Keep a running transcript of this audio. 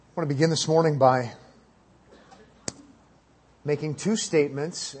I want to begin this morning by making two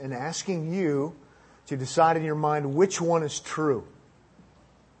statements and asking you to decide in your mind which one is true.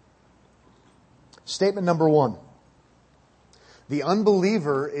 Statement number one: the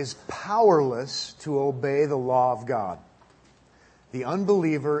unbeliever is powerless to obey the law of God. The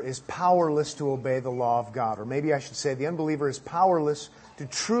unbeliever is powerless to obey the law of God. Or maybe I should say the unbeliever is powerless to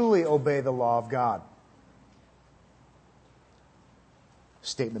truly obey the law of God.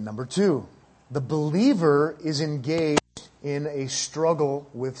 Statement number two: the believer is engaged in a struggle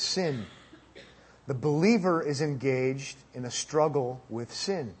with sin. The believer is engaged in a struggle with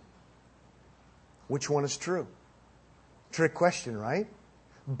sin. Which one is true? Trick question, right?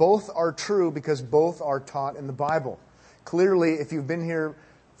 Both are true because both are taught in the Bible. Clearly, if you've been here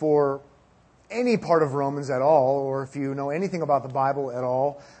for any part of Romans at all, or if you know anything about the Bible at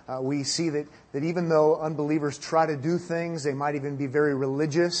all, we see that even though unbelievers try to do things, they might even be very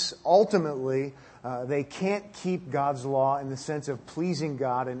religious, ultimately they can't keep God's law in the sense of pleasing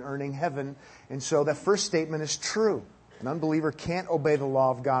God and earning heaven. And so that first statement is true. An unbeliever can't obey the law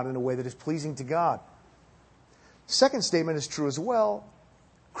of God in a way that is pleasing to God. Second statement is true as well.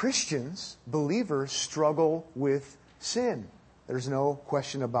 Christians, believers, struggle with sin. There's no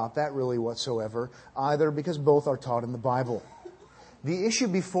question about that really whatsoever either, because both are taught in the Bible. The issue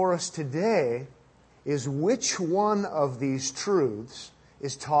before us today is which one of these truths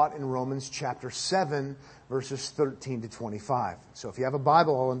is taught in Romans chapter 7, verses 13 to 25. So if you have a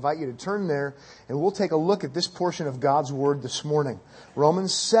Bible, I'll invite you to turn there, and we'll take a look at this portion of God's Word this morning.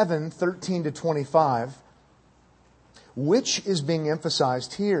 Romans 7, 13 to 25. Which is being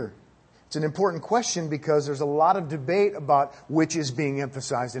emphasized here? It's an important question because there's a lot of debate about which is being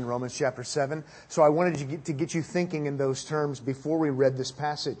emphasized in Romans chapter 7. So I wanted to get you thinking in those terms before we read this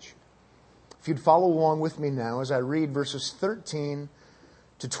passage. If you'd follow along with me now as I read verses 13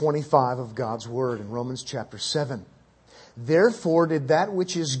 to 25 of God's Word in Romans chapter 7. Therefore did that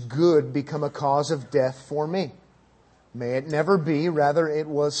which is good become a cause of death for me? May it never be. Rather, it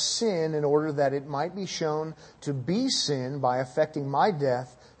was sin in order that it might be shown to be sin by affecting my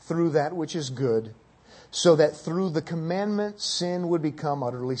death through that which is good, so that through the commandment sin would become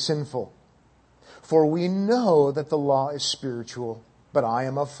utterly sinful. For we know that the law is spiritual, but I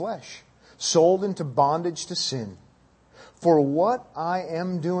am of flesh, sold into bondage to sin. For what I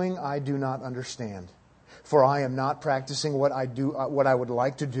am doing I do not understand. For I am not practicing what I would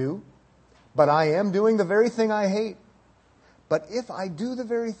like to do, but I am doing the very thing I hate. But if I do the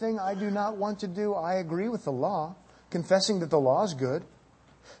very thing I do not want to do, I agree with the law, confessing that the law is good.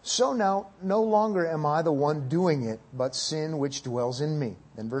 So now, no longer am I the one doing it, but sin which dwells in me.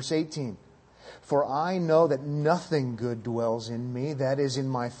 Then verse 18. For I know that nothing good dwells in me, that is, in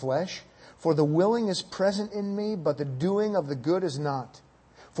my flesh. For the willing is present in me, but the doing of the good is not.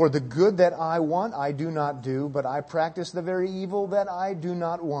 For the good that I want, I do not do, but I practice the very evil that I do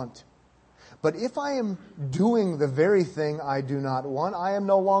not want. But if I am doing the very thing I do not want, I am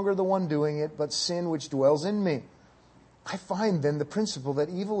no longer the one doing it, but sin which dwells in me. I find then the principle that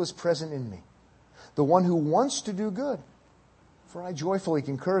evil is present in me, the one who wants to do good. For I joyfully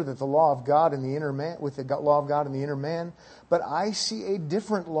concur that the law of God in the inner man, with the law of God in the inner man, but I see a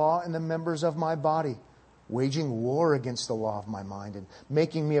different law in the members of my body, waging war against the law of my mind and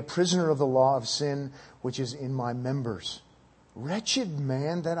making me a prisoner of the law of sin which is in my members. Wretched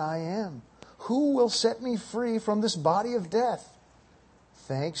man that I am! Who will set me free from this body of death?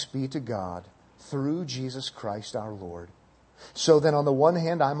 Thanks be to God through Jesus Christ our Lord. So then on the one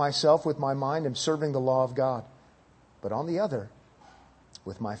hand, I myself with my mind am serving the law of God, but on the other,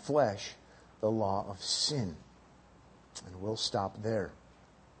 with my flesh, the law of sin. And we'll stop there.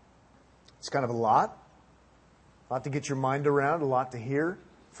 It's kind of a lot to get your mind around, a lot to hear.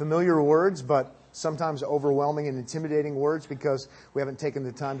 Familiar words, but sometimes overwhelming and intimidating words because we haven't taken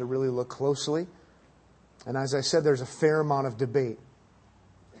the time to really look closely. And as I said, there's a fair amount of debate.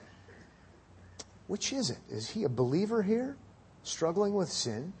 Which is it? Is he a believer here, struggling with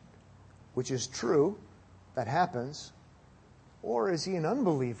sin, which is true, that happens? Or is he an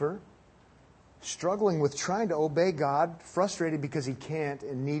unbeliever, struggling with trying to obey God, frustrated because he can't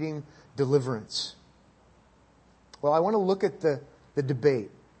and needing deliverance? Well, I want to look at the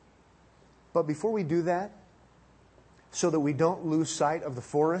debate. But before we do that, so that we don't lose sight of the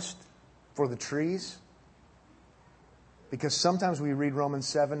forest for the trees, because sometimes we read Romans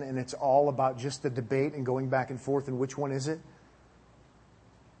 7 and it's all about just the debate and going back and forth and which one is it?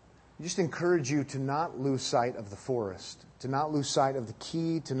 I just encourage you to not lose sight of the forest, to not lose sight of the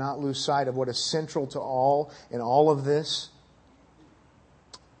key, to not lose sight of what is central to all in all of this.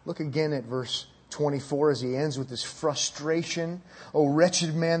 Look again at verse 24 as he ends with this frustration. "O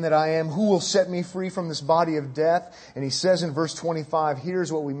wretched man that I am, who will set me free from this body of death?" And he says in verse 25,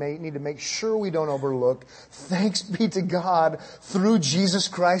 here's what we may need to make sure we don't overlook. "Thanks be to God through Jesus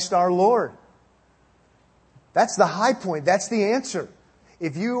Christ our Lord." That's the high point. That's the answer.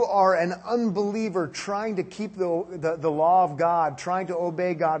 If you are an unbeliever trying to keep the law of God, trying to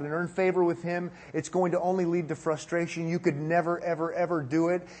obey God and earn favor with Him, it's going to only lead to frustration. You could never, ever, ever do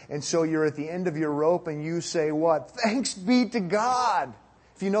it. And so you're at the end of your rope and you say what? Thanks be to God.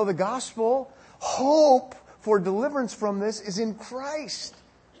 If you know the gospel, hope for deliverance from this is in Christ.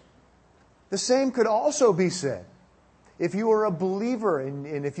 The same could also be said. If you are a believer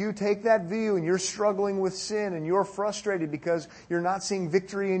and if you take that view and you're struggling with sin and you're frustrated because you're not seeing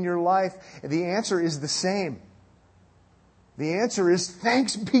victory in your life, the answer is the same. The answer is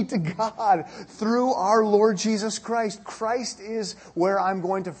thanks be to God through our Lord Jesus Christ. Christ is where I'm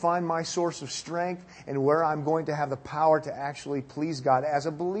going to find my source of strength and where I'm going to have the power to actually please God as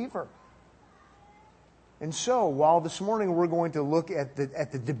a believer. And so, while this morning we're going to look at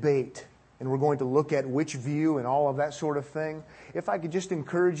the debate, and we're going to look at which view and all of that sort of thing, if I could just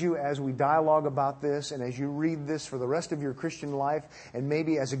encourage you as we dialogue about this and as you read this for the rest of your Christian life, and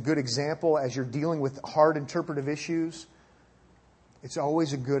maybe as a good example as you're dealing with hard interpretive issues, it's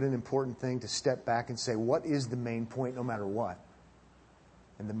always a good and important thing to step back and say, what is the main point no matter what?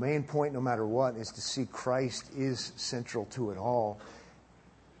 And the main point no matter what is to see Christ is central to it all.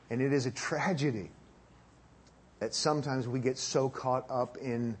 And it is a tragedy that sometimes we get so caught up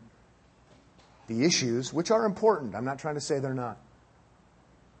in the issues, which are important. I'm not trying to say they're not.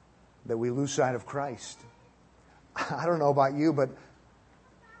 That we lose sight of Christ. I don't know about you, but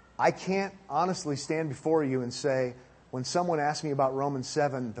I can't honestly stand before you and say, when someone asks me about Romans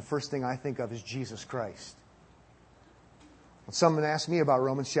 7, the first thing I think of is Jesus Christ. When someone asks me about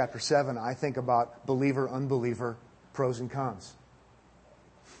Romans chapter 7, I think about believer, unbeliever, pros and cons.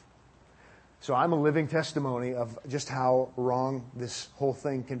 So I'm a living testimony of just how wrong this whole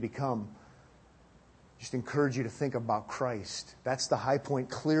thing can become. Just encourage you to think about Christ. That's the high point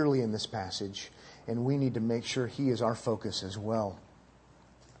clearly in this passage, and we need to make sure He is our focus as well.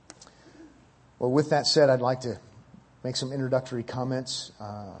 Well, with that said, I'd like to make some introductory comments,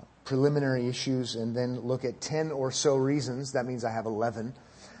 preliminary issues, and then look at 10 or so reasons. That means I have 11.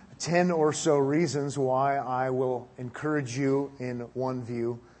 10 or so reasons why I will encourage you in one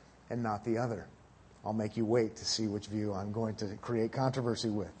view and not the other. I'll make you wait to see which view I'm going to create controversy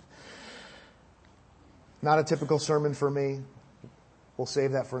with. Not a typical sermon for me. We'll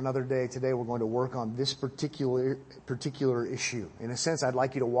save that for another day. Today we're going to work on this particular issue. In a sense, I'd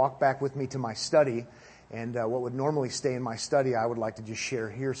like you to walk back with me to my study. And what would normally stay in my study, I would like to just share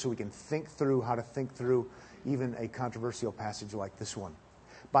here so we can think through how to think through even a controversial passage like this one.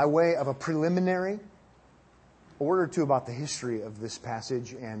 By way of a preliminary, a word or two about the history of this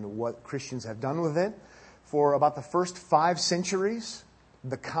passage and what Christians have done with it. For about the first 5 centuries,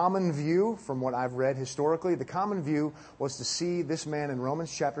 the common view, from what I've read historically, the common view was to see this man in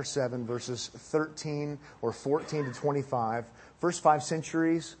Romans chapter 7, verses 13 or 14 to 25. First 5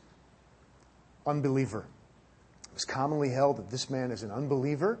 centuries, unbeliever. It was commonly held that this man is an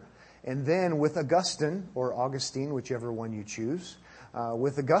unbeliever. And then with Augustine, or Augustine, whichever one you choose,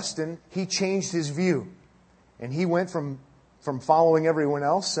 with Augustine, he changed his view. And he went from following everyone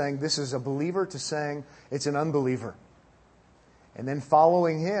else, saying this is a believer, to saying it's an unbeliever. And then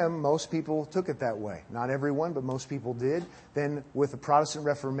following him, most people took it that way. Not everyone, but most people did. Then with the Protestant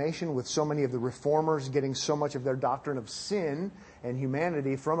Reformation, with so many of the reformers getting so much of their doctrine of sin and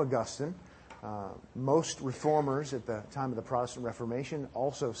humanity from Augustine, most reformers at the time of the Protestant Reformation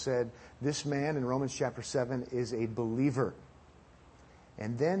also said this man in Romans chapter 7 is a believer.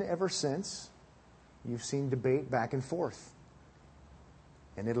 And then ever since, you've seen debate back and forth.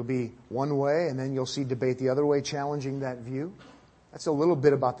 And it'll be one way, and then you'll see debate the other way, challenging that view. That's a little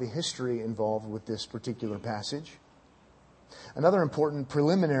bit about the history involved with this particular passage. Another important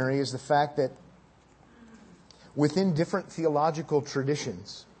preliminary is the fact that within different theological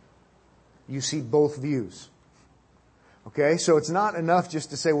traditions, you see both views. Okay, so it's not enough just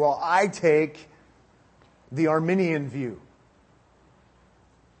to say, well, I take the Arminian view,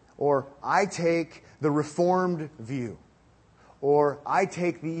 or I take the Reformed view, or I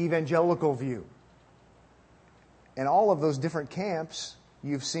take the evangelical view. And all of those different camps,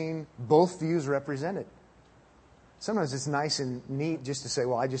 you've seen both views represented. Sometimes it's nice and neat just to say,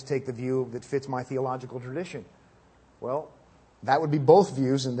 well, I just take the view that fits my theological tradition. Well, that would be both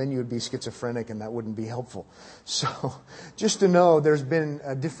views, and then you would be schizophrenic, and that wouldn't be helpful. So, just to know there's been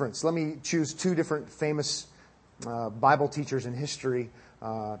a difference. Let me choose 2 different famous Bible teachers in history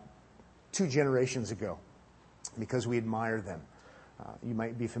 2 generations ago because we admire them. You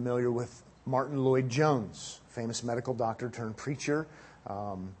might be familiar with Martin Lloyd-Jones, famous medical doctor turned preacher.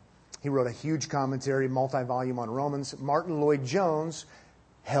 He wrote a huge commentary, multi-volume on Romans. Martin Lloyd-Jones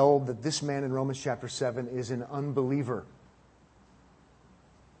held that this man in Romans chapter 7 is an unbeliever.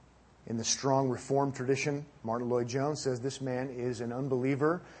 In the strong Reformed tradition, Martin Lloyd-Jones says this man is an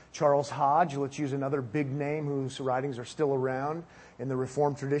unbeliever. Charles Hodge, let's use another big name whose writings are still around in the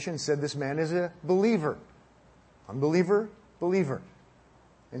Reformed tradition, said this man is a believer. Unbeliever, believer.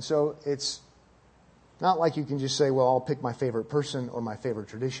 And so it's not like you can just say, well, I'll pick my favorite person or my favorite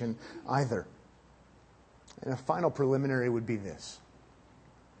tradition either. And a final preliminary would be this.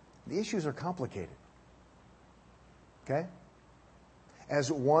 The issues are complicated. Okay?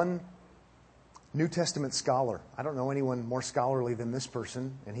 As one New Testament scholar, I don't know anyone more scholarly than this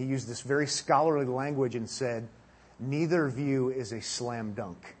person, and he used this very scholarly language and said, neither view is a slam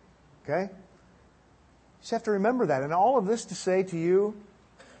dunk. Okay? You just have to remember that. And all of this to say to you,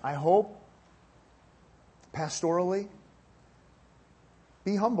 I hope, pastorally,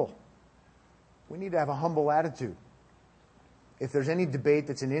 be humble. We need to have a humble attitude. If there's any debate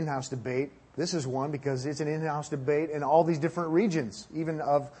that's an in-house debate, this is one because it's an in-house debate in all these different regions, even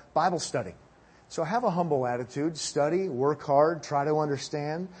of Bible study. So have a humble attitude, study, work hard, try to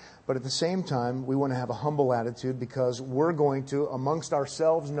understand, but at the same time, we want to have a humble attitude because we're going to, amongst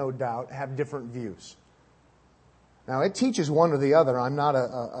ourselves, no doubt, have different views. Now, it teaches one or the other. I'm not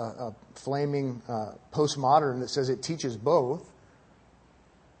a flaming postmodern that says it teaches both.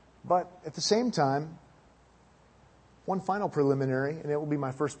 But at the same time, one final preliminary, and it will be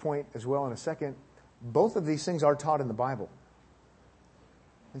my first point as well in a second, both of these things are taught in the Bible.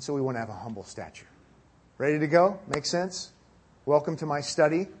 And so we want to have a humble stature. Ready to go? Make sense? Welcome to my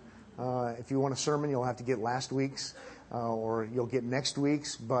study. If you want a sermon, you'll have to get last week's or you'll get next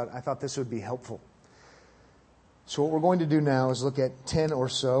week's, but I thought this would be helpful. So what we're going to do now is look at 10 or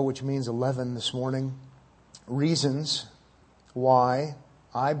so, which means 11 this morning, reasons why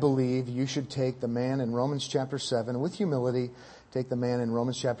I believe you should take the man in Romans chapter 7, with humility, take the man in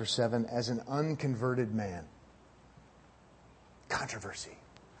Romans chapter 7 as an unconverted man. Controversy.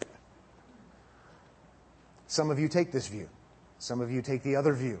 Some of you take this view. Some of you take the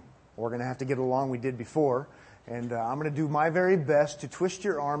other view. We're going to have to get along we did before. And I'm going to do my very best to twist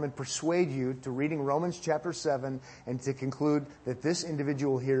your arm and persuade you to reading Romans chapter 7 and to conclude that this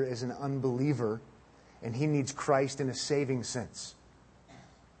individual here is an unbeliever and he needs Christ in a saving sense.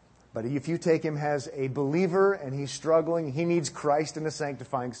 But if you take him as a believer and he's struggling, he needs Christ in a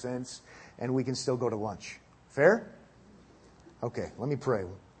sanctifying sense, and we can still go to lunch. Fair? Okay, let me pray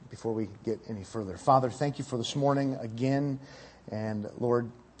before we get any further. Father, thank you for this morning again. And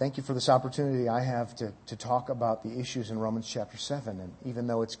Lord, thank you for this opportunity I have to talk about the issues in Romans chapter 7. And even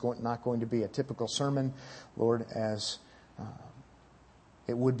though it's not going to be a typical sermon, Lord, as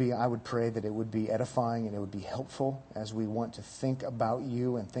it would be, I would pray that it would be edifying and it would be helpful as we want to think about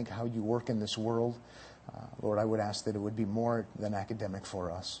you and think how you work in this world. Lord, I would ask that it would be more than academic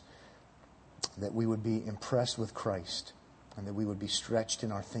for us, that we would be impressed with Christ and that we would be stretched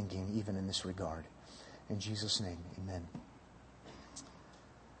in our thinking even in this regard. In Jesus' name, amen.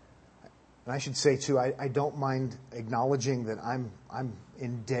 And I should say, too, I don't mind acknowledging that I'm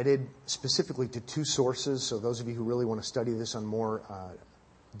indebted specifically to 2 sources. So those of you who really want to study this on more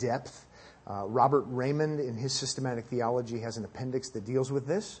depth, Robert Raymond in his Systematic Theology has an appendix that deals with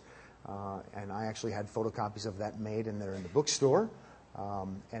this. And I actually had photocopies of that made, and they're in the bookstore.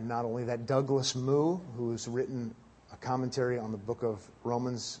 And not only that, Douglas Moo, who's written a commentary on the book of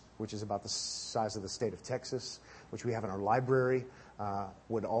Romans, which is about the size of the state of Texas, which we have in our library,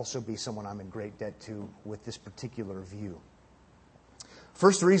 would also be someone I'm in great debt to with this particular view.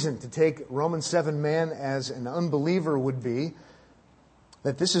 First reason to take Romans 7 man as an unbeliever would be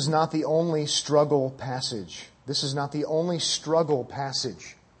that this is not the only struggle passage. This is not the only struggle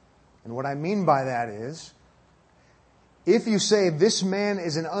passage. And what I mean by that is, if you say this man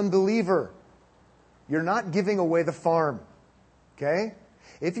is an unbeliever, you're not giving away the farm. Okay?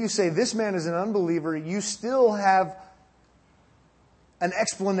 If you say this man is an unbeliever, you still have an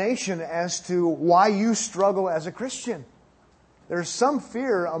explanation as to why you struggle as a Christian. There's some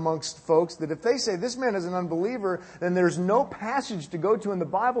fear amongst folks that if they say this man is an unbeliever, then there's no passage to go to in the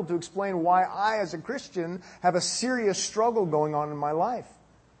Bible to explain why I as a Christian have a serious struggle going on in my life.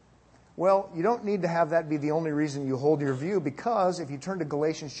 Well, you don't need to have that be the only reason you hold your view, because if you turn to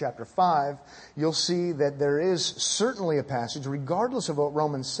Galatians chapter 5, you'll see that there is certainly a passage, regardless of what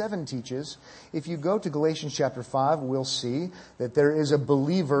Romans 7 teaches. If you go to Galatians chapter 5, we'll see that there is a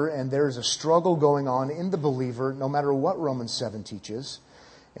believer and there is a struggle going on in the believer, no matter what Romans 7 teaches.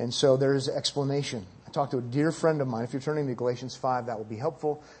 And so there's explanation. I talked to a dear friend of mine. If you're turning to Galatians 5, that will be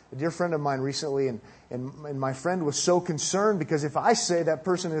helpful. A dear friend of mine recently, and my friend was so concerned because if I say that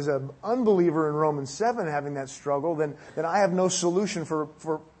person is an unbeliever in Romans 7 having that struggle, then I have no solution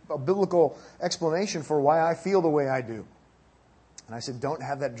for a biblical explanation for why I feel the way I do. And I said, don't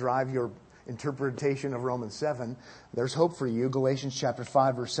have that drive your interpretation of Romans 7. There's hope for you. Galatians chapter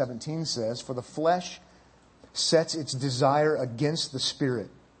 5, verse 17 says, "For the flesh sets its desire against the Spirit."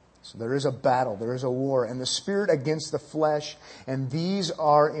 So there is a battle, there is a war, and the Spirit against the flesh, and these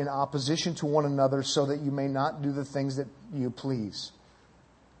are in opposition to one another so that you may not do the things that you please.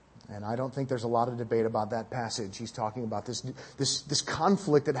 And I don't think there's a lot of debate about that passage. He's talking about this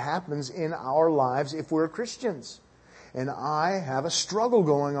conflict that happens in our lives if we're Christians. And I have a struggle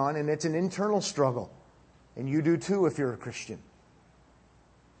going on, and it's an internal struggle. And you do too if you're a Christian.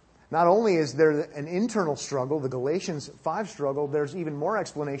 Not only is there an internal struggle, the Galatians 5 struggle, there's even more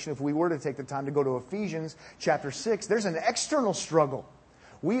explanation if we were to take the time to go to Ephesians chapter 6. There's an external struggle.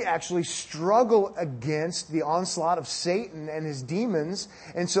 We actually struggle against the onslaught of Satan and his demons.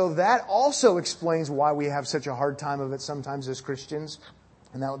 And so that also explains why we have such a hard time of it sometimes as Christians.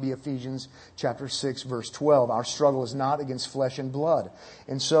 And that would be Ephesians chapter 6, verse 12. Our struggle is not against flesh and blood.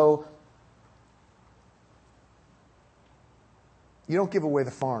 And so, you don't give away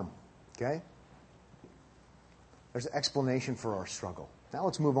the farm, okay? There's an explanation for our struggle. Now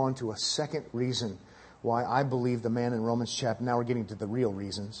let's move on to a second reason why I believe the man in Romans chapter... Now we're getting to the real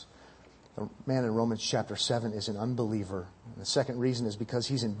reasons. The man in Romans chapter 7 is an unbeliever. And the second reason is because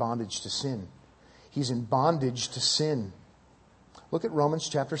he's in bondage to sin. He's in bondage to sin. Look at Romans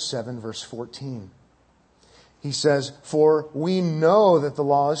chapter 7, verse 14. He says, "For we know that the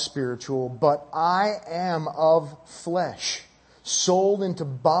law is spiritual, but I am of flesh, sold into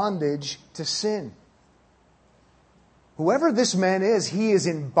bondage to sin." Whoever this man is, he is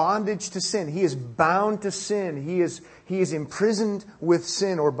in bondage to sin. He is bound to sin. He is imprisoned with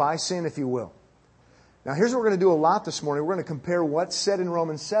sin, or by sin, if you will. Now here's what we're going to do a lot this morning. We're going to compare what's said in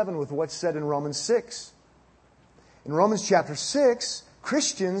Romans 7 with what's said in Romans 6. In Romans chapter 6,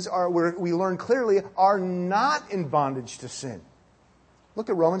 Christians we learn clearly, are not in bondage to sin. Look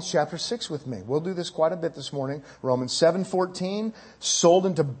at Romans chapter 6 with me. We'll do this quite a bit this morning. Romans 7:14, sold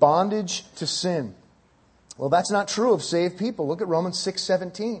into bondage to sin. Well, that's not true of saved people. Look at Romans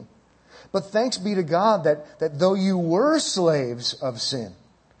 6:17. "But thanks be to God that though you were slaves of sin,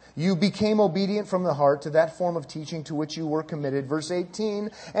 you became obedient from the heart to that form of teaching to which you were committed." Verse 18,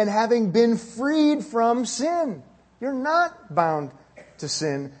 "And having been freed from sin." You're not bound to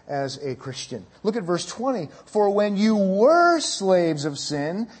sin as a Christian. Look at verse 20. "For when you were slaves of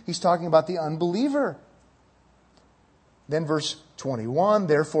sin," he's talking about the unbeliever. Then verse 21,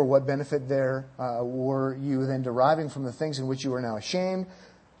 "Therefore what benefit there were you then deriving from the things in which you are now ashamed?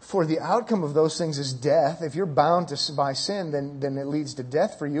 For the outcome of those things is death." If you're bound by sin, then it leads to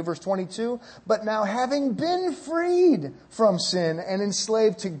death for you. Verse 22, "But now having been freed from sin and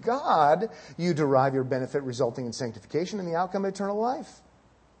enslaved to God, you derive your benefit resulting in sanctification and the outcome eternal life."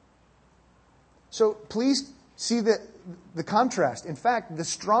 So please see the contrast. In fact, the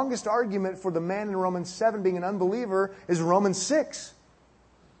strongest argument for the man in Romans 7 being an unbeliever is Romans 6,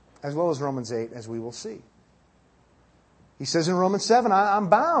 as well as Romans 8, as we will see. He says in Romans 7, I'm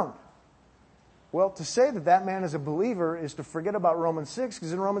bound. Well, to say that man is a believer is to forget about Romans 6,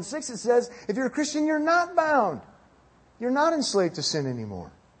 because in Romans 6 it says, if you're a Christian, you're not bound. You're not enslaved to sin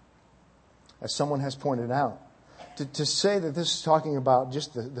anymore. As someone has pointed out, to say that this is talking about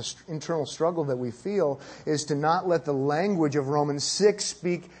just the internal struggle that we feel is to not let the language of Romans 6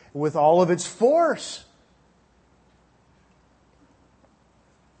 speak with all of its force.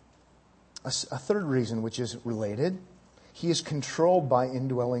 A third reason, which is related, he is controlled by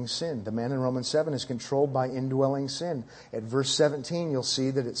indwelling sin. The man in Romans 7 is controlled by indwelling sin. At verse 17, you'll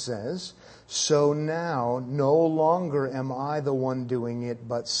see that it says, "So now no longer am I the one doing it,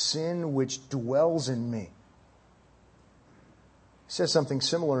 but sin which dwells in me." He says something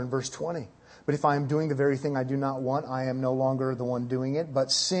similar in verse 20. "But if I am doing the very thing I do not want, I am no longer the one doing it,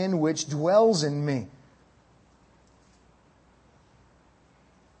 but sin which dwells in me."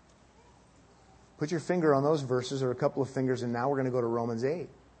 Put your finger on those verses, or a couple of fingers, and now we're going to go to Romans 8.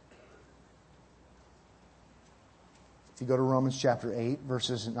 If you go to Romans chapter 8,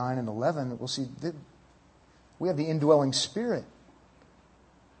 verses 9 and 11, we'll see that we have the indwelling Spirit.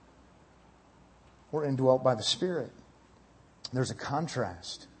 We're indwelt by the Spirit. There's a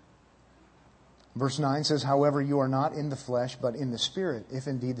contrast. Verse 9 says, "However, you are not in the flesh, but in the Spirit, if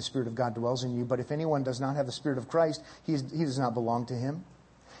indeed the Spirit of God dwells in you. But if anyone does not have the Spirit of Christ, he does not belong to him.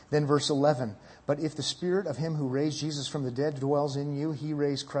 Then verse 11, but if the Spirit of Him who raised Jesus from the dead dwells in you, He who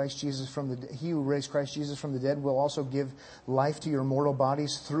raised Christ Jesus from the dead will also give life to your mortal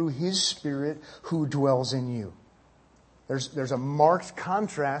bodies through His Spirit who dwells in you. There's a marked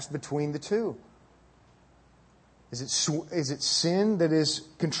contrast between the two. Is it sin that is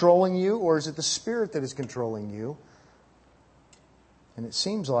controlling you, or is it the Spirit that is controlling you? And it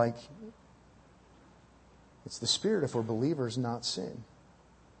seems like it's the Spirit, if we're believers, not sin.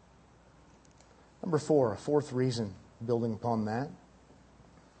 Number 4, a fourth reason, building upon that.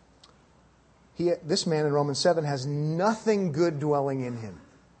 This man in Romans 7 has nothing good dwelling in him.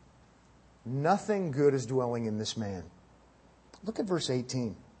 Nothing good is dwelling in this man. Look at verse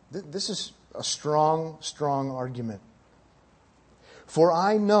 18. This is a strong, strong argument. For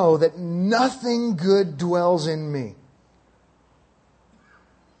I know that nothing good dwells in me.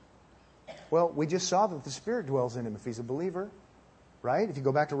 Well, we just saw that the Spirit dwells in him if he's a believer. Right? If you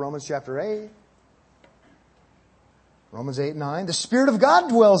go back to Romans chapter 8. Romans 8:9. The Spirit of God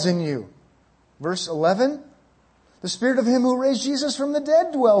dwells in you. Verse 11. The Spirit of Him who raised Jesus from the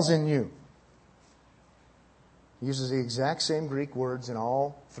dead dwells in you. He uses the exact same Greek words in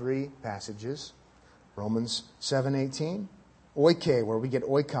all three passages. Romans 7:18. Oike, where we get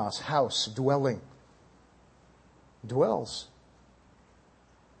oikos, house, dwelling. Dwells.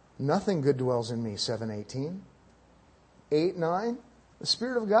 Nothing good dwells in me, 7:18. 8:9. The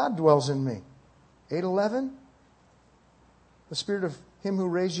Spirit of God dwells in me. 8:11. The Spirit of Him who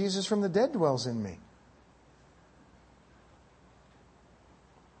raised Jesus from the dead dwells in me.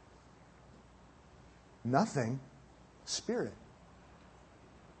 Nothing, Spirit.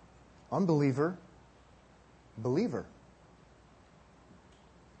 Unbeliever, believer.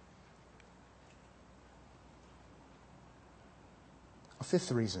 A fifth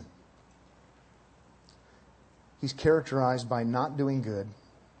reason. He's characterized by not doing good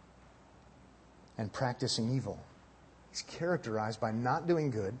and practicing evil. He's characterized by not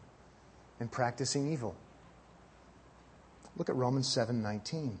doing good and practicing evil. Look at Romans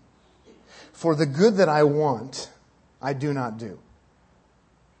 7:19. For the good that I want, I do not do.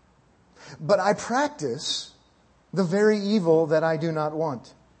 But I practice the very evil that I do not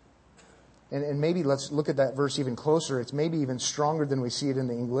want. And maybe let's look at that verse even closer. It's maybe even stronger than we see it in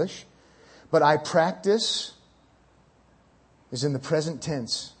the English. But I practice is in the present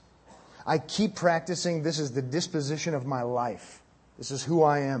tense. I keep practicing. This is the disposition of my life. This is who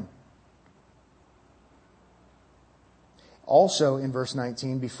I am. Also in verse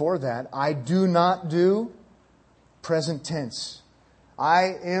 19, before that, I do not do, present tense.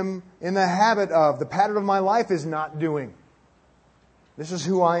 I am in the habit of, the pattern of my life is not doing. This is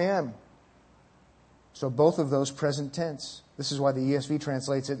who I am. So both of those present tense. This is why the ESV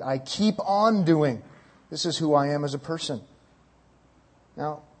translates it, I keep on doing. This is who I am as a person.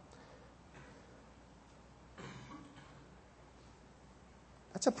 Now,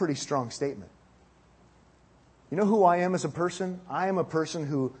 that's a pretty strong statement. You know who I am as a person? I am a person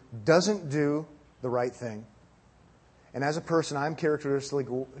who doesn't do the right thing. And as a person, I'm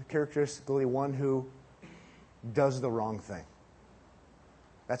characteristically one who does the wrong thing.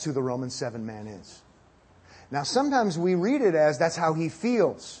 That's who the Romans 7 man is. Now, sometimes we read it as that's how he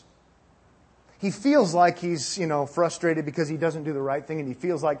feels. He feels like he's, frustrated because he doesn't do the right thing, and he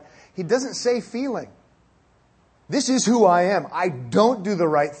feels like he doesn't say feeling. This is who I am. I don't do the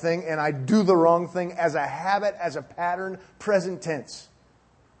right thing, and I do the wrong thing as a habit, as a pattern, present tense.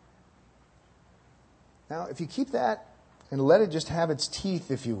 Now, if you keep that and let it just have its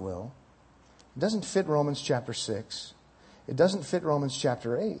teeth, if you will, it doesn't fit Romans chapter 6. It doesn't fit Romans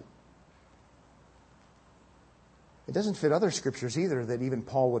chapter 8. It doesn't fit other scriptures either that even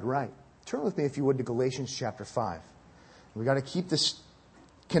Paul would write. Turn with me, if you would, to Galatians chapter 5. We've got to keep this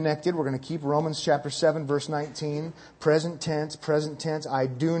connected. We're going to keep Romans chapter 7, verse 19. Present tense. I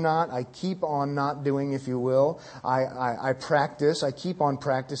do not. I keep on not doing, if you will. I practice. I keep on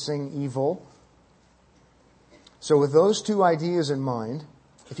practicing evil. So with those two ideas in mind,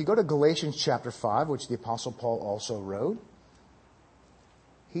 if you go to Galatians chapter 5, which the Apostle Paul also wrote,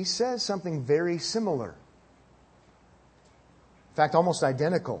 he says something very similar. In fact, almost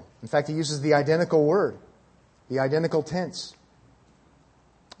identical. In fact, he uses the identical word, the identical tense.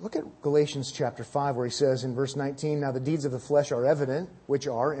 Look at Galatians chapter 5, where he says in verse 19, now the deeds of the flesh are evident, which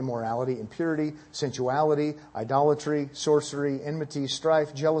are immorality, impurity, sensuality, idolatry, sorcery, enmity,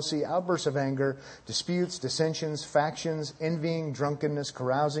 strife, jealousy, outbursts of anger, disputes, dissensions, factions, envying, drunkenness,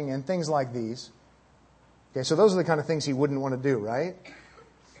 carousing, and things like these. Okay, so those are the kind of things he wouldn't want to do, right?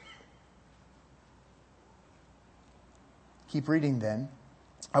 Keep reading then.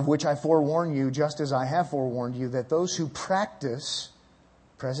 Of which I forewarn you, just as I have forewarned you, that those who practice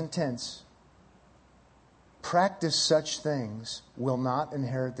present tense, practice such things will not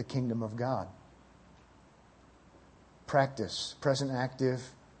inherit the kingdom of God. Practice, present active,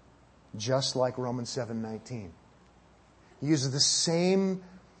 just like Romans 7:19. He uses the same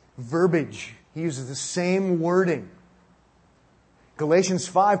verbiage. He uses the same wording. Galatians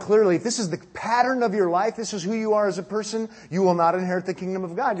 5, clearly, if this is the pattern of your life, this is who you are as a person, you will not inherit the kingdom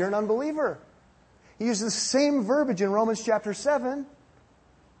of God. You're an unbeliever. He uses the same verbiage in Romans chapter 7.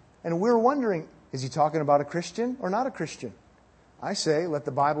 And we're wondering, is he talking about a Christian or not a Christian? I say, let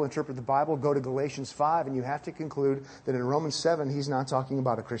the Bible interpret the Bible, go to Galatians 5, and you have to conclude that in Romans 7, he's not talking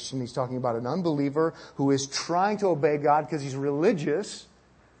about a Christian. He's talking about an unbeliever who is trying to obey God because he's religious,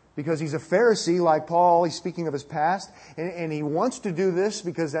 because he's a Pharisee like Paul. He's speaking of his past, and he wants to do this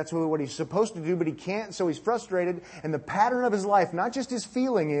because that's what he's supposed to do, but he can't, so he's frustrated. And the pattern of his life, not just his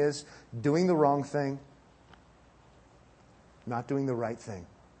feeling, is doing the wrong thing, not doing the right thing.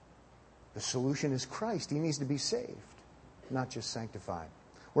 The solution is Christ. He needs to be saved, not just sanctified.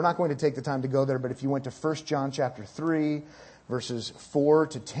 We're not going to take the time to go there, but if you went to 1 John chapter 3, verses 4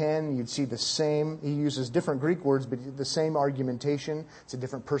 to 10, you'd see the same. He uses different Greek words, but the same argumentation. It's a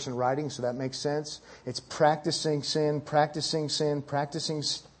different person writing, so that makes sense. It's practicing sin, practicing sin, practicing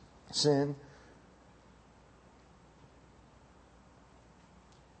sin.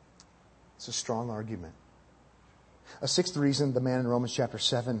 It's a strong argument. A sixth reason the man in Romans chapter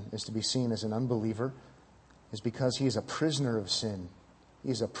 7 is to be seen as an unbeliever is because he is a prisoner of sin.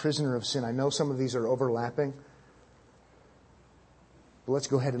 He is a prisoner of sin. I know some of these are overlapping. But let's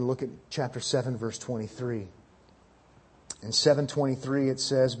go ahead and look at chapter 7, verse 23. In 7:23 it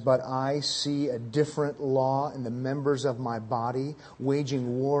says, "But I see a different law in the members of my body,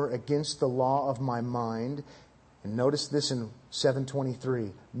 waging war against the law of my mind." And notice this in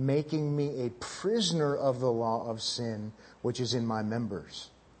 7:23, "making me a prisoner of the law of sin, which is in my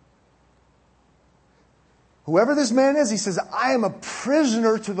members." Whoever this man is, he says, I am a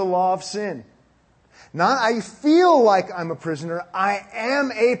prisoner to the law of sin. Not I feel like I'm a prisoner. I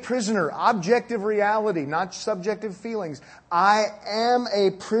am a prisoner. Objective reality, not subjective feelings. I am a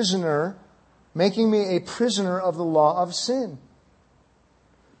prisoner, making me a prisoner of the law of sin.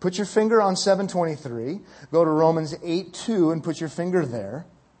 Put your finger on 7:23. Go to Romans 8:2 and put your finger there.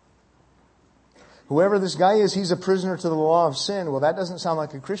 Whoever this guy is, he's a prisoner to the law of sin. Well, that doesn't sound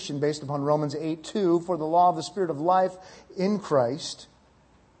like a Christian based upon Romans 8:2. For the law of the Spirit of life in Christ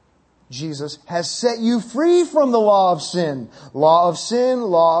Jesus has set you free from the law of sin. Law of sin,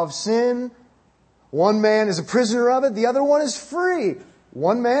 law of sin. One man is a prisoner of it. The other one is free.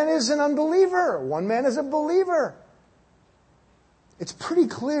 One man is an unbeliever. One man is a believer. It's pretty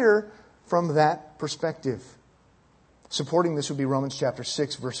clear from that perspective. Supporting this would be Romans chapter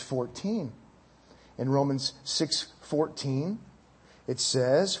 6, verse 14. In Romans 6:14, it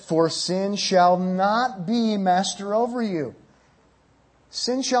says, "For sin shall not be master over you."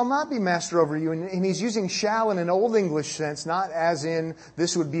 Sin shall not be master over you. And he's using shall in an Old English sense, not as in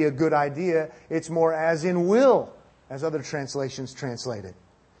this would be a good idea. It's more as in will, as other translations translate it.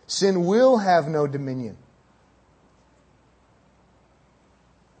 Sin will have no dominion.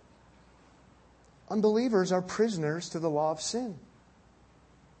 Unbelievers are prisoners to the law of sin.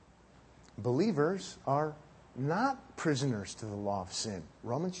 Believers are not prisoners to the law of sin.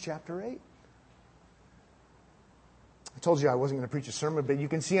 Romans chapter 8. I told you I wasn't going to preach a sermon, but you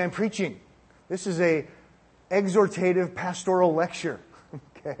can see I'm preaching. This is a exhortative pastoral lecture.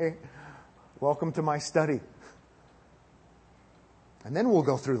 Okay? Welcome to my study. And then we'll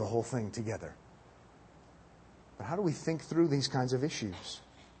go through the whole thing together. But how do we think through these kinds of issues?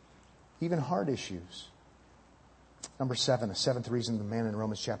 Even hard issues. Number 7, a seventh reason the man in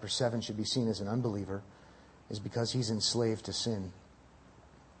Romans chapter 7 should be seen as an unbeliever is because he's enslaved to sin.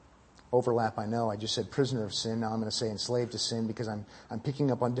 Overlap, I know. I just said prisoner of sin. Now I'm going to say enslaved to sin because I'm picking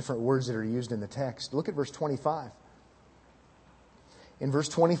up on different words that are used in the text. Look at verse 25. In verse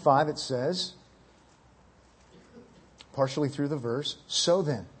 25 it says, partially through the verse, "So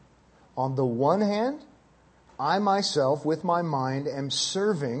then, on the one hand, I myself with my mind am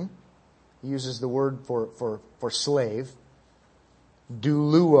serving," he uses the word for slave,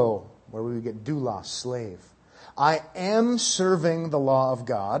 doulouo, where we get doulos, slave. "I am serving the law of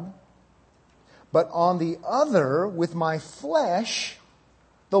God, but on the other, with my flesh,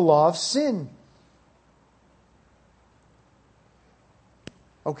 the law of sin."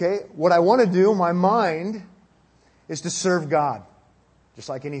 Okay, what I want to do, my mind, is to serve God, just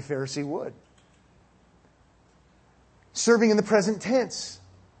like any Pharisee would. Serving in the present tense.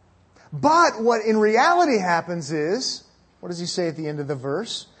 But what in reality happens is, what does he say at the end of the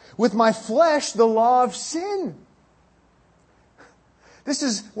verse? "With my flesh, the law of sin." This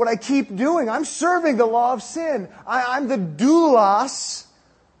is what I keep doing. I'm serving the law of sin. I'm the doulos,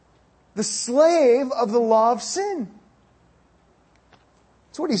 the slave of the law of sin.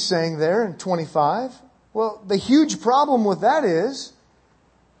 That's what he's saying there in 25. Well, the huge problem with that is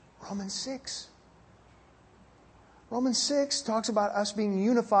Romans 6. Romans 6 talks about us being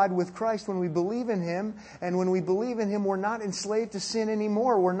unified with Christ when we believe in Him. And when we believe in Him, we're not enslaved to sin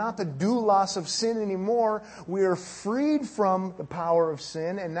anymore. We're not the doulos of sin anymore. We are freed from the power of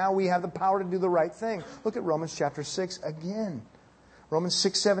sin, and now we have the power to do the right thing. Look at Romans chapter 6 again. Romans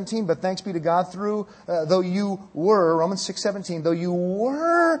 6:17, but thanks be to God through, though you were, Romans 6:17, though you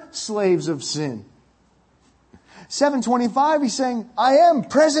were slaves of sin. 7:25, he's saying, I am,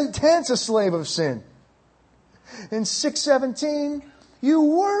 present tense, a slave of sin. In 6:17, you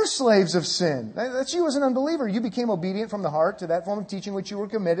were slaves of sin. That's you as an unbeliever. You became obedient from the heart to that form of teaching which you were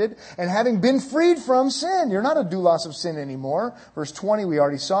committed, and having been freed from sin. You're not a doulos of sin anymore. Verse 20, we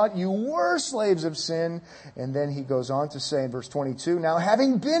already saw it. You were slaves of sin. And then he goes on to say in verse 22, now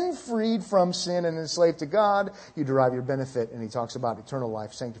having been freed from sin and enslaved to God, you derive your benefit. And he talks about eternal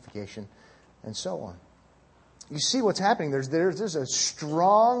life, sanctification, and so on. You see what's happening. There's a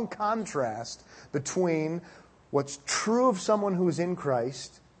strong contrast between what's true of someone who is in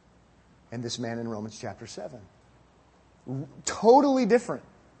Christ and this man in Romans chapter 7. Totally different.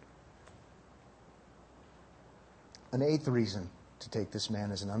 An eighth reason to take this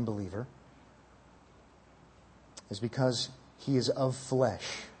man as an unbeliever is because he is of flesh.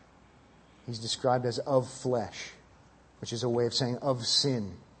 He's described as of flesh, which is a way of saying of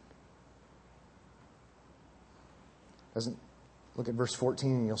sin. Look at verse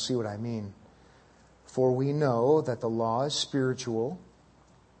 14 and you'll see what I mean. For we know that the law is spiritual,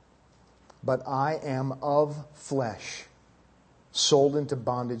 but I am of flesh, sold into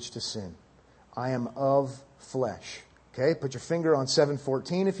bondage to sin. I am of flesh. Okay, put your finger on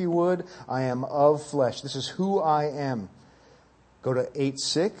 7:14 if you would. I am of flesh. This is who I am. Go to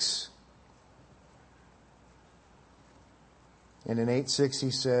 8:6. And in 8:6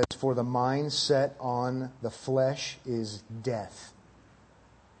 he says, for the mind set on the flesh is death,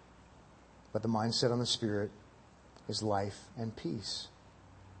 but the mind set on the Spirit is life and peace.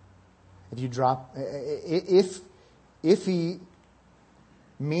 If he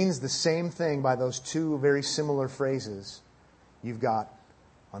means the same thing by those two very similar phrases, you've got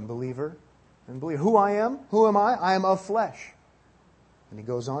unbeliever and believer. Who I am? Who am I? I am of flesh. And he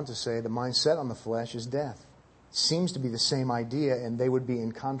goes on to say the mind set on the flesh is death. Seems to be the same idea, and they would be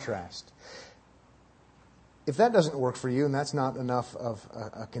in contrast. If that doesn't work for you, and that's not enough of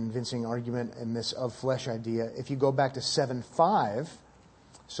a convincing argument in this of flesh idea, if you go back to 7:5,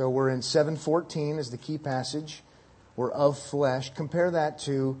 so we're in 7:14 is the key passage, we're of flesh. Compare that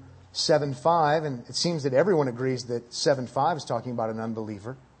to 7:5, and it seems that everyone agrees that 7:5 is talking about an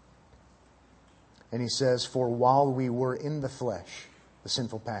unbeliever. And he says, for while we were in the flesh, the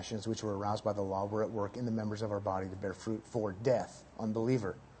sinful passions which were aroused by the law were at work in the members of our body to bear fruit for death.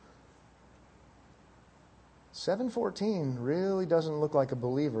 Unbeliever. 7:14 really doesn't look like a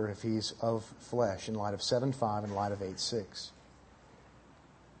believer if he's of flesh in light of 7:5 and in light of 8:6.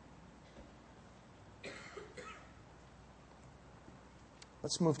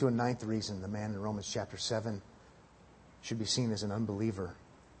 Let's move to a ninth reason the man in Romans chapter 7 should be seen as an unbeliever.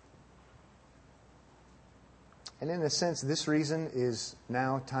 And in a sense, this reason is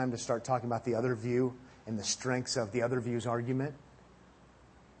now time to start talking about the other view and the strengths of the other view's argument.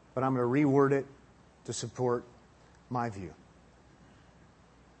 But I'm going to reword it to support my view.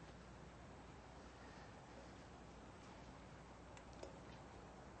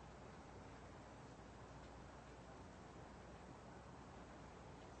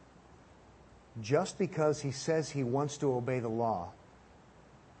 Just because he says he wants to obey the law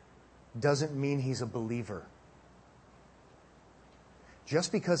doesn't mean he's a believer.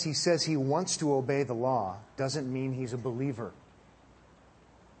 Just because he says he wants to obey the law doesn't mean he's a believer.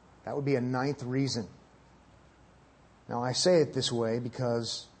 That would be a ninth reason. Now, I say it this way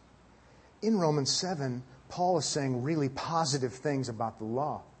because in Romans 7, Paul is saying really positive things about the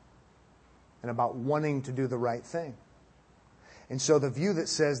law and about wanting to do the right thing. And so the view that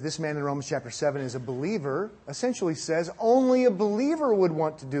says this man in Romans chapter 7 is a believer essentially says only a believer would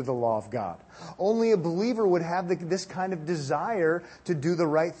want to do the law of God. Only a believer would have this kind of desire to do the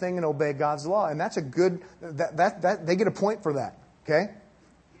right thing and obey God's law. And that's a good, they get a point for that. Okay?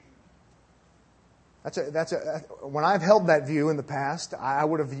 When I've held that view in the past, I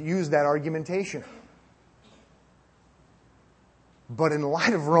would have used that argumentation. But in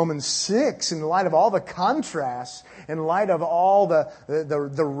light of Romans 6, in light of all the contrasts, in light of all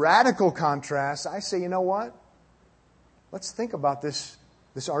the radical contrasts, I say, you know what? let's think about this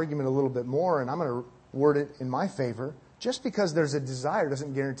argument a little bit more, and I'm going to word it in my favor. Just because there's a desire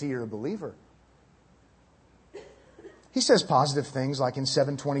doesn't guarantee you're a believer. He says positive things like in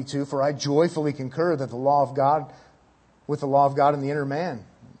 7:22, "For I joyfully concur that the law of God, with the law of God in the inner man."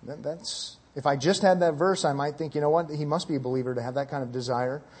 That's, if I just had that verse, I might think, you know what, he must be a believer to have that kind of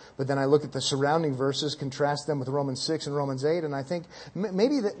desire. But then I look at the surrounding verses, contrast them with Romans 6 and Romans 8, and I think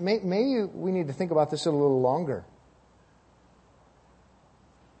maybe we need to think about this a little longer.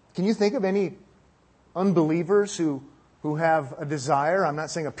 Can you think of any unbelievers who have a desire, I'm not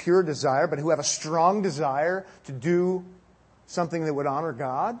saying a pure desire, but who have a strong desire to do something that would honor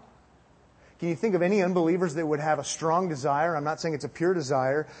God? Can you think of any unbelievers that would have a strong desire, I'm not saying it's a pure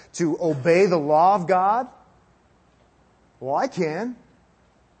desire, to obey the law of God? Well, I can.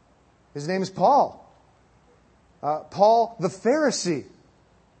 His name is Paul. Paul the Pharisee.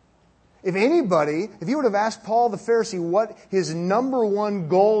 If you would have asked Paul the Pharisee what his number one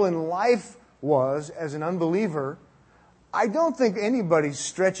goal in life was as an unbeliever, I don't think anybody's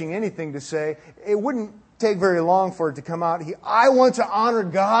stretching anything to say it wouldn't take very long for it to come out. I want to honor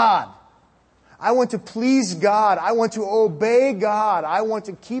God. I want to please God. I want to obey God. I want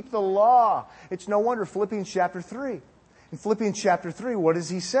to keep the law. It's no wonder Philippians chapter 3. In Philippians chapter 3, what does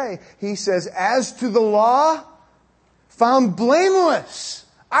he say? He says, "As to the law, found blameless."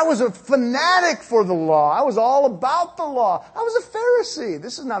 I was a fanatic for the law. I was all about the law. I was a Pharisee.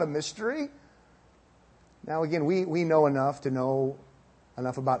 This is not a mystery. Now again, we know enough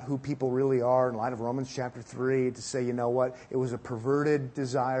about who people really are in light of Romans chapter 3 to say, you know what, it was a perverted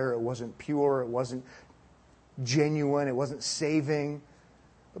desire, it wasn't pure, it wasn't genuine, it wasn't saving.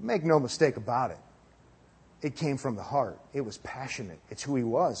 But make no mistake about it. It came from the heart. It was passionate. It's who he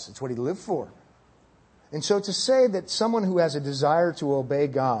was. It's what he lived for. And so to say that someone who has a desire to obey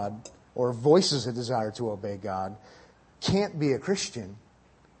God or voices a desire to obey God can't be a Christian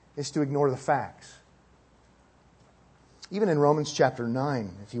is to ignore the facts. Even in Romans chapter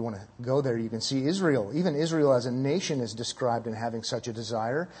 9, if you want to go there, you can see Israel. Even Israel as a nation is described in having such a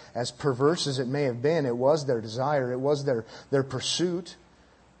desire. As perverse as it may have been, it was their desire. It was their pursuit.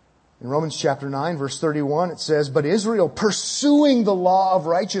 In Romans chapter 9, verse 31, it says, "But Israel, pursuing the law of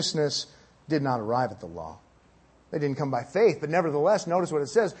righteousness, did not arrive at the law." They didn't come by faith, but nevertheless, notice what it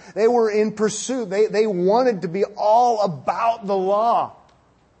says. They were in pursuit. They wanted to be all about the law.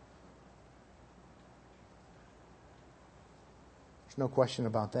 There's no question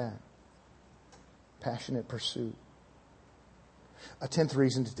about that. Passionate pursuit. A 10th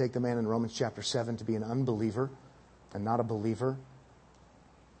reason to take the man in Romans chapter 7 to be an unbeliever and not a believer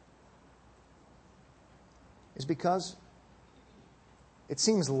is because it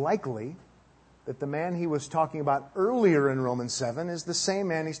seems likely that the man he was talking about earlier in Romans 7 is the same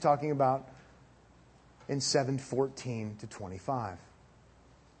man he's talking about in 7:14 to 25.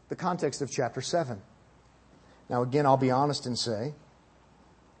 The context of chapter 7. Now again, I'll be honest and say,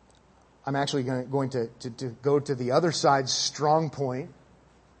 I'm actually going to go to the other side's strong point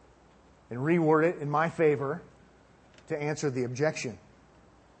and reword it in my favor to answer the objection.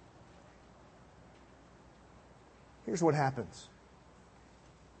 Here's what happens.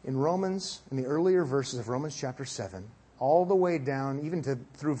 In the earlier verses of Romans chapter 7, all the way down even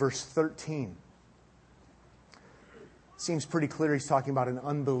through verse 13, it seems pretty clear he's talking about an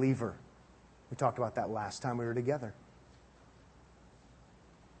unbeliever. We talked about that last time we were together.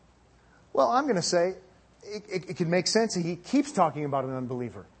 Well, I'm going to say it could make sense. He keeps talking about an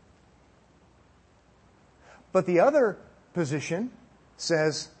unbeliever. But the other position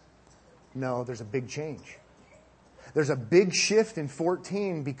says, no, there's a big change. There's a big shift in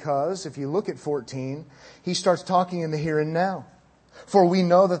 14 because if you look at 14, he starts talking in the here and now. "For we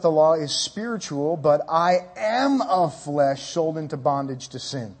know that the law is spiritual, but I am of flesh, sold into bondage to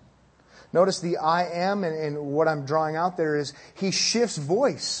sin." Notice the "I am" and what I'm drawing out there is he shifts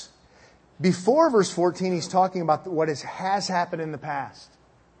voice. Before verse 14, he's talking about what has happened in the past.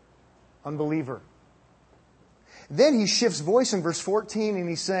 Unbeliever. Then he shifts voice in verse 14 and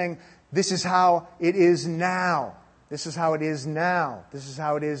he's saying, this is how it is now. This is how it is now. This is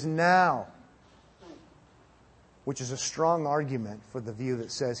how it is now. Which is a strong argument for the view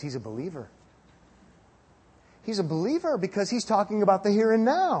that says he's a believer. He's a believer because he's talking about the here and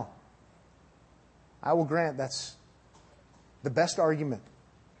now. I will grant that's the best argument.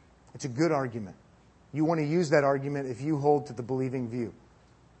 It's a good argument. You want to use that argument if you hold to the believing view.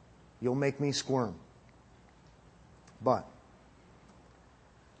 You'll make me squirm. But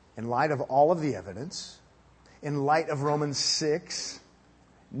in light of all of the evidence, in light of Romans 6,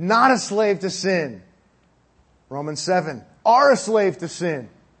 not a slave to sin. Romans 7, are a slave to sin.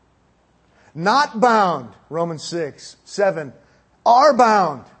 Not bound, Romans 6. 7, are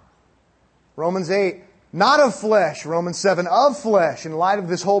bound. Romans 8, not of flesh, Romans 7, of flesh. In light of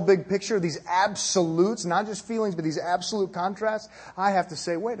this whole big picture, these absolutes, not just feelings, but these absolute contrasts, I have to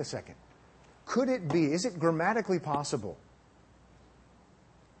say, wait a second. Could it be, is it grammatically possible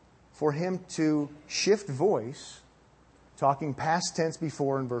for him to shift voice, talking past tense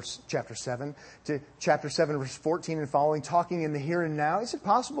before in chapter 7, to chapter 7, verse 14 and following, talking in the here and now? Is it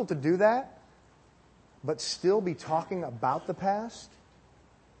possible to do that, but still be talking about the past?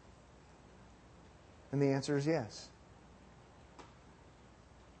 And the answer is yes.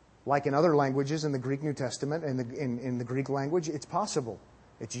 Like in other languages in the Greek New Testament, in the Greek language, it's possible.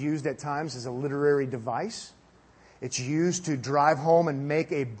 It's used at times as a literary device. It's used to drive home and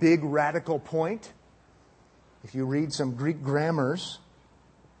make a big radical point. If you read some Greek grammars,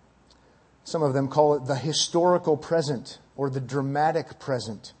 some of them call it the historical present or the dramatic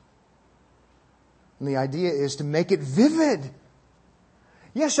present. And the idea is to make it vivid.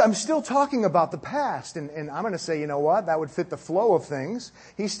 Yes, I'm still talking about the past, and I'm going to say, you know what, that would fit the flow of things.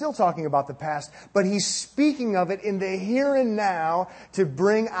 He's still talking about the past, but he's speaking of it in the here and now to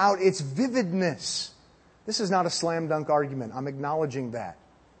bring out its vividness. This is not a slam dunk argument. I'm acknowledging that.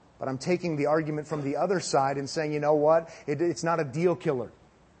 But I'm taking the argument from the other side and saying, you know what, it's not a deal killer.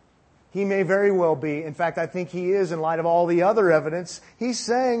 He may very well be. In fact, I think he is in light of all the other evidence. He's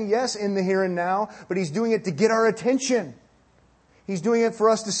saying, yes, in the here and now, but he's doing it to get our attention. He's doing it for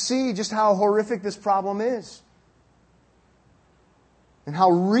us to see just how horrific this problem is. And how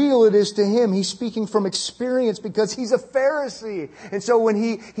real it is to him. He's speaking from experience because he's a Pharisee. And so when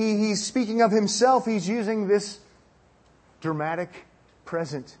he's speaking of himself, he's using this dramatic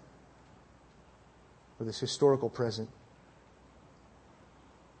present, or this historical present.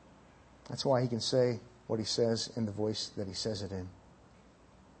 That's why he can say what he says in the voice that he says it in.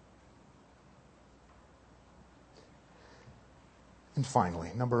 And finally,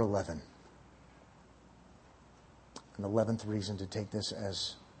 number 11. An 11th reason to take this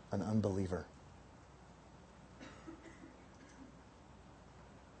as an unbeliever.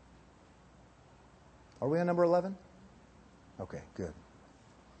 Are we on number 11? Okay, good.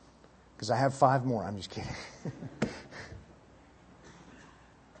 Because I have 5 more. I'm just kidding.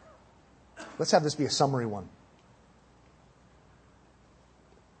 Let's have this be a summary one.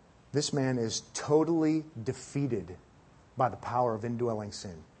 This man is totally defeated by the power of indwelling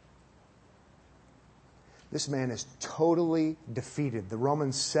sin. This man is totally defeated. The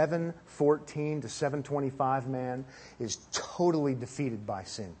Romans 7:14 to 7:25 man is totally defeated by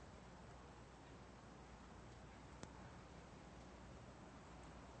sin.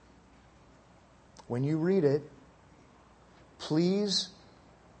 When you read it, please,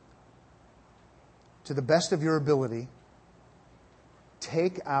 to the best of your ability,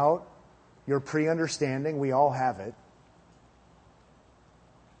 take out your pre-understanding. We all have it.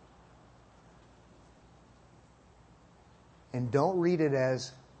 And don't read it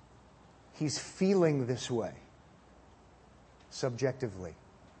as he's feeling this way, subjectively.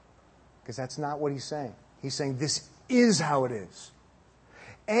 Because that's not what he's saying. He's saying this is how it is.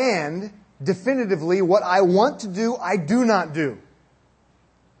 And definitively, what I want to do, I do not do.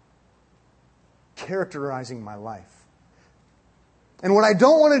 Characterizing my life. And what I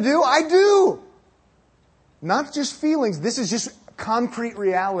don't want to do, I do. Not just feelings. This is just concrete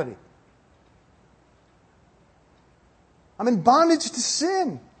reality. I'm in bondage to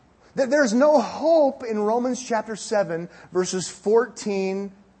sin. There's no hope in Romans chapter 7, verses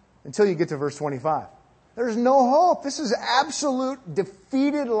 14 until you get to verse 25. There's no hope. This is absolute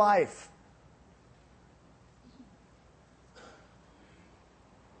defeated life.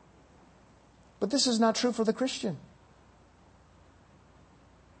 But this is not true for the Christian.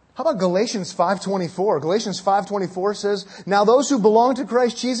 How about Galatians 5:24? Galatians 5:24 says, "Now those who belong to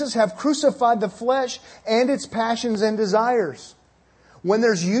Christ Jesus have crucified the flesh and its passions and desires." When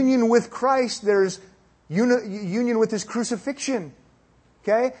there's union with Christ, there's union with His crucifixion.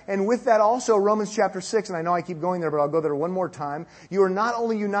 Okay? And with that also, Romans chapter 6, and I know I keep going there, but I'll go there one more time. You are not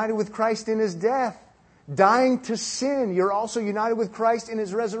only united with Christ in His death, dying to sin, you're also united with Christ in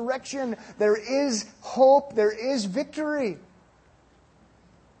His resurrection. There is hope, there is victory.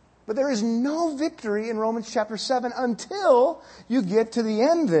 But there is no victory in Romans chapter 7 until you get to the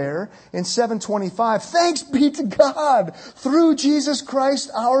end there in 7:25. Thanks be to God through Jesus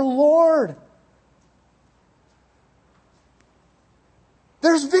Christ our Lord.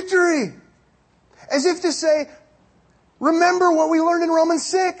 There's victory. As if to say, remember what we learned in Romans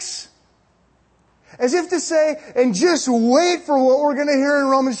 6. As if to say, and just wait for what we're going to hear in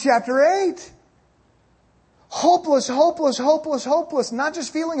Romans chapter 8. Hopeless, hopeless, hopeless, hopeless. Not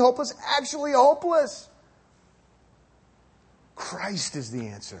just feeling hopeless, actually hopeless. Christ is the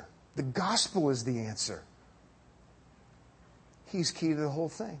answer. The gospel is the answer. He's key to the whole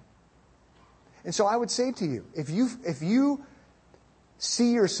thing. And so I would say to you, if you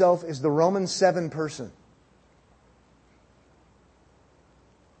see yourself as the Romans 7 person,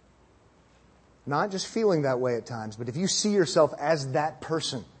 not just feeling that way at times, but if you see yourself as that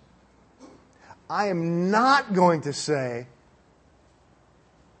person, I am not going to say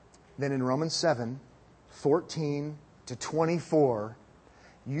that in Romans 7, 14 to 24,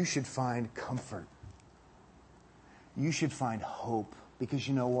 you should find comfort. You should find hope. Because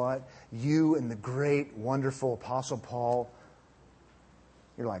you know what? You and the great, wonderful Apostle Paul,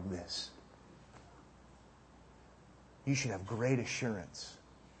 you're like this. You should have great assurance.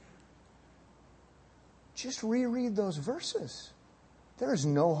 Just reread those verses. There is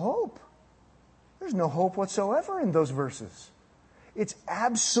no hope. There's no hope whatsoever in those verses. It's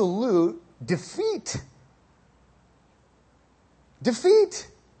absolute defeat. Defeat.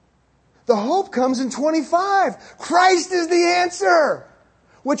 The hope comes in 25. Christ is the answer.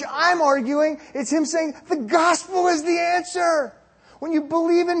 Which I'm arguing, it's him saying the gospel is the answer. When you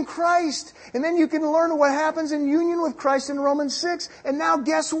believe in Christ, and then you can learn what happens in union with Christ in Romans 6. And now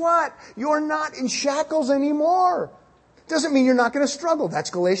guess what? You're not in shackles anymore. Doesn't mean you're not going to struggle. That's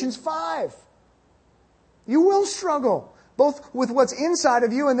Galatians 5. You will struggle. Both with what's inside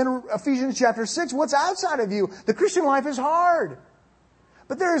of you and then Ephesians chapter 6, what's outside of you. The Christian life is hard.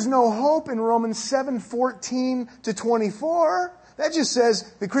 But there is no hope in Romans 7, 14 to 24. That just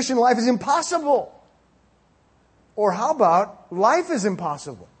says the Christian life is impossible. Or how about life is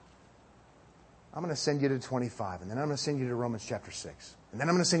impossible? I'm going to send you to 25, and then I'm going to send you to Romans chapter 6. And then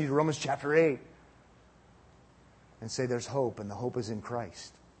I'm going to send you to Romans chapter 8. And say there's hope, and the hope is in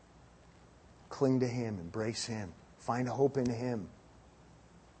Christ. Cling to Him, embrace Him, find hope in Him.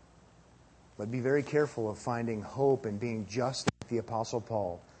 But be very careful of finding hope and being just like the Apostle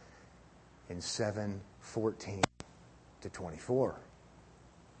Paul in 7:14 to 24.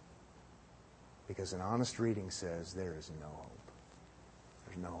 Because an honest reading says there is no hope.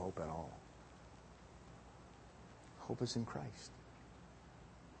 There's no hope at all. Hope is in Christ.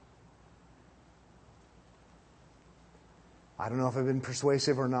 I don't know if I've been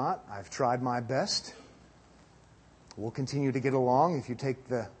persuasive or not. I've tried my best. We'll continue to get along if you take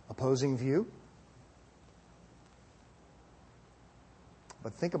the opposing view.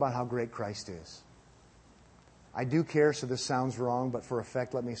 But think about how great Christ is. I do care, so this sounds wrong, but for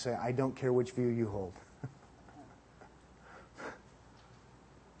effect, let me say, I don't care which view you hold. I'm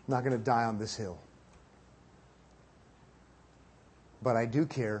not going to die on this hill. But I do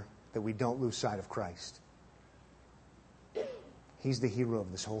care that we don't lose sight of Christ. He's the hero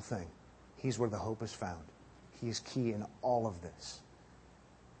of this whole thing. He's where the hope is found. He is key in all of this.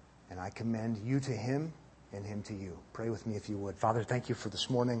 And I commend you to Him and Him to you. Pray with me if you would. Father, thank you for this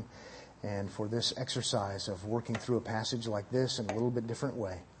morning and for this exercise of working through a passage like this in a little bit different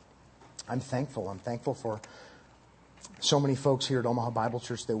way. I'm thankful. I'm thankful for so many folks here at Omaha Bible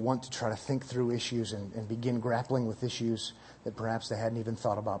Church that want to try to think through issues and begin grappling with issues that perhaps they hadn't even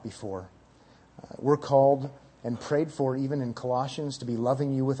thought about before. We're called and prayed for, even in Colossians, to be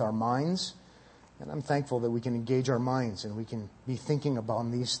loving you with our minds. And I'm thankful that we can engage our minds and we can be thinking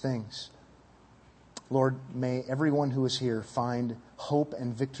about these things. Lord, may everyone who is here find hope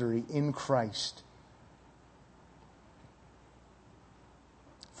and victory in Christ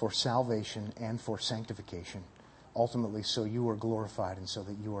for salvation and for sanctification. Ultimately, so you are glorified and so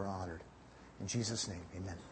that you are honored. In Jesus' name, amen.